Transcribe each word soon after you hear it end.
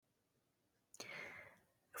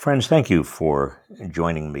Friends, thank you for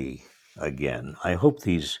joining me again. I hope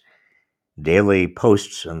these daily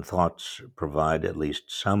posts and thoughts provide at least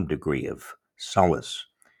some degree of solace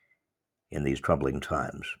in these troubling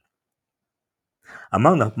times.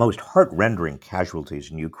 Among the most heart-rending casualties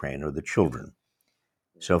in Ukraine are the children.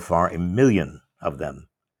 So far, 1 million of them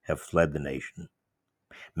have fled the nation.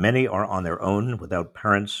 Many are on their own without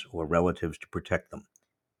parents or relatives to protect them.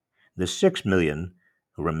 The 6 million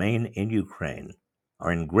who remain in Ukraine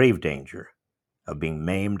are in grave danger of being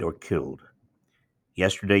maimed or killed.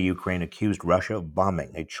 Yesterday, Ukraine accused Russia of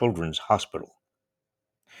bombing a children's hospital.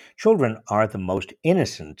 Children are the most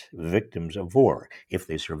innocent victims of war. If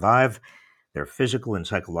they survive, their physical and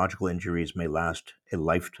psychological injuries may last a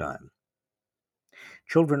lifetime.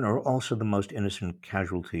 Children are also the most innocent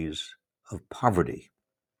casualties of poverty.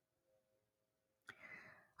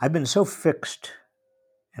 I've been so fixed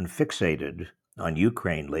and fixated on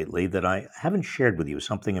Ukraine lately that I haven't shared with you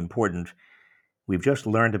something important we've just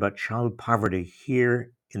learned about child poverty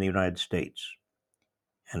here in the United States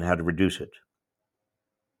and how to reduce it.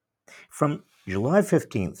 From July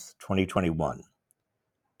 15th, 2021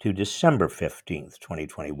 to December 15th,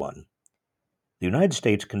 2021, the United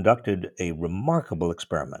States conducted a remarkable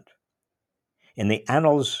experiment. In the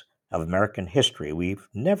annals of American history, we've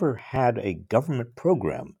never had a government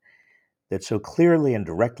program that so clearly and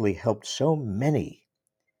directly helped so many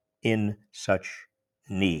in such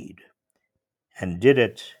need and did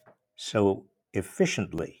it so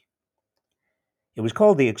efficiently. It was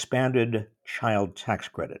called the Expanded Child Tax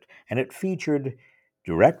Credit, and it featured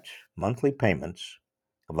direct monthly payments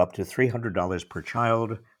of up to $300 per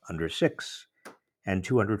child under 6 and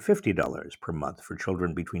 $250 per month for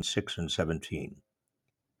children between 6 and 17,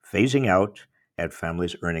 phasing out at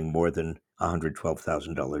families earning more than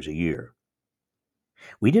 $112,000 a year.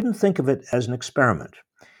 We didn't think of it as an experiment.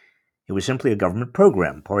 It was simply a government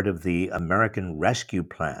program, part of the American Rescue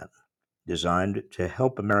Plan, designed to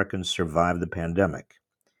help Americans survive the pandemic.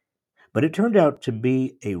 But it turned out to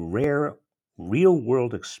be a rare,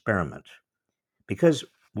 real-world experiment because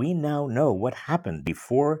we now know what happened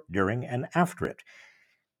before, during, and after it.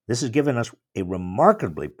 This has given us a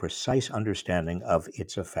remarkably precise understanding of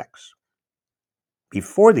its effects.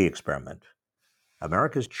 Before the experiment,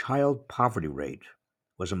 America's child poverty rate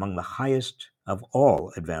was among the highest of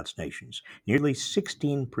all advanced nations. Nearly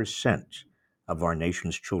 16% of our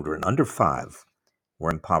nation's children under 5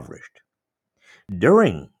 were impoverished.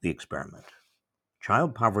 During the experiment,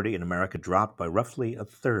 child poverty in America dropped by roughly a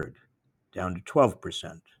third, down to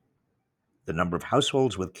 12%. The number of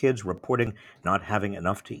households with kids reporting not having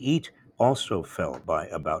enough to eat also fell by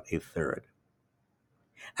about a third.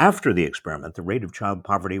 After the experiment, the rate of child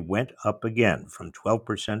poverty went up again from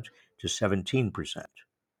 12% to 17%.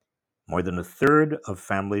 More than a third of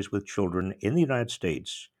families with children in the United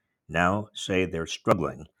States now say they're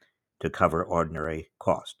struggling to cover ordinary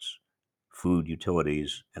costs, food,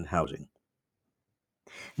 utilities, and housing.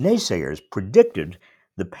 Naysayers predicted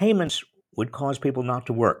the payments would cause people not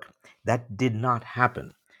to work. That did not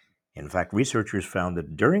happen. In fact, researchers found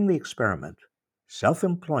that during the experiment,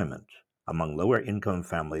 self-employment among lower-income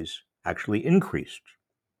families actually increased.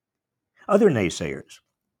 Other naysayers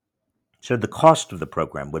said the cost of the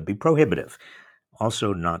program would be prohibitive.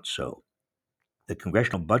 Also not so. The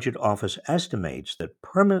Congressional Budget Office estimates that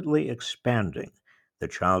permanently expanding the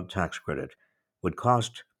child tax credit would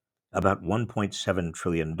cost about $1.7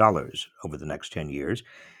 trillion over the next 10 years.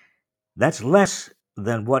 That's less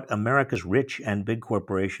than what America's rich and big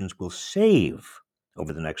corporations will save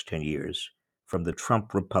over the next 10 years from the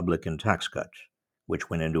Trump Republican tax cut,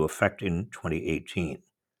 which went into effect in 2018.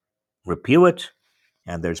 Repeal it,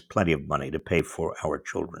 and there's plenty of money to pay for our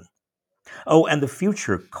children. Oh, and the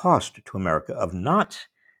future cost to America of not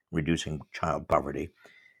reducing child poverty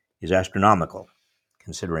is astronomical,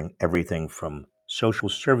 considering everything from social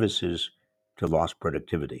services to lost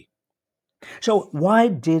productivity. So, why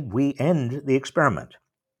did we end the experiment?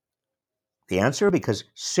 The answer: because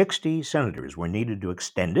 60 senators were needed to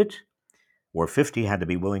extend it, or 50 had to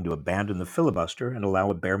be willing to abandon the filibuster and allow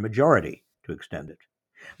a bare majority to extend it.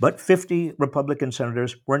 But 50 Republican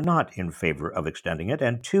senators were not in favor of extending it,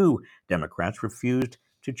 and 2 Democrats refused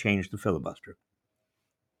to change the filibuster.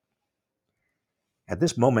 At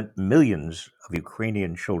this moment, millions of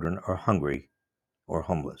Ukrainian children are hungry or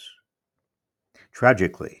homeless.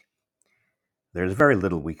 Tragically, there's very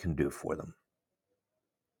little we can do for them.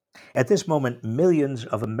 At this moment, millions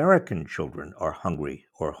of American children are hungry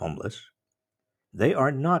or homeless. They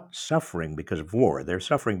are not suffering because of war. They're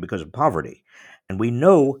suffering because of poverty. And we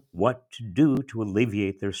know what to do to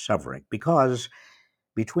alleviate their suffering because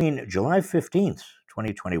between July 15th,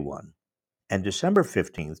 2021 And December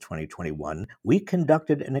 15th, 2021, we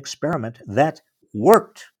conducted an experiment that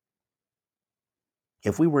worked.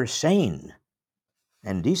 If we were sane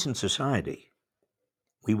and decent society,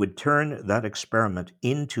 we would turn that experiment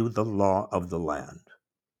into the law of the land.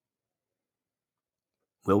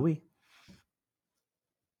 Will we?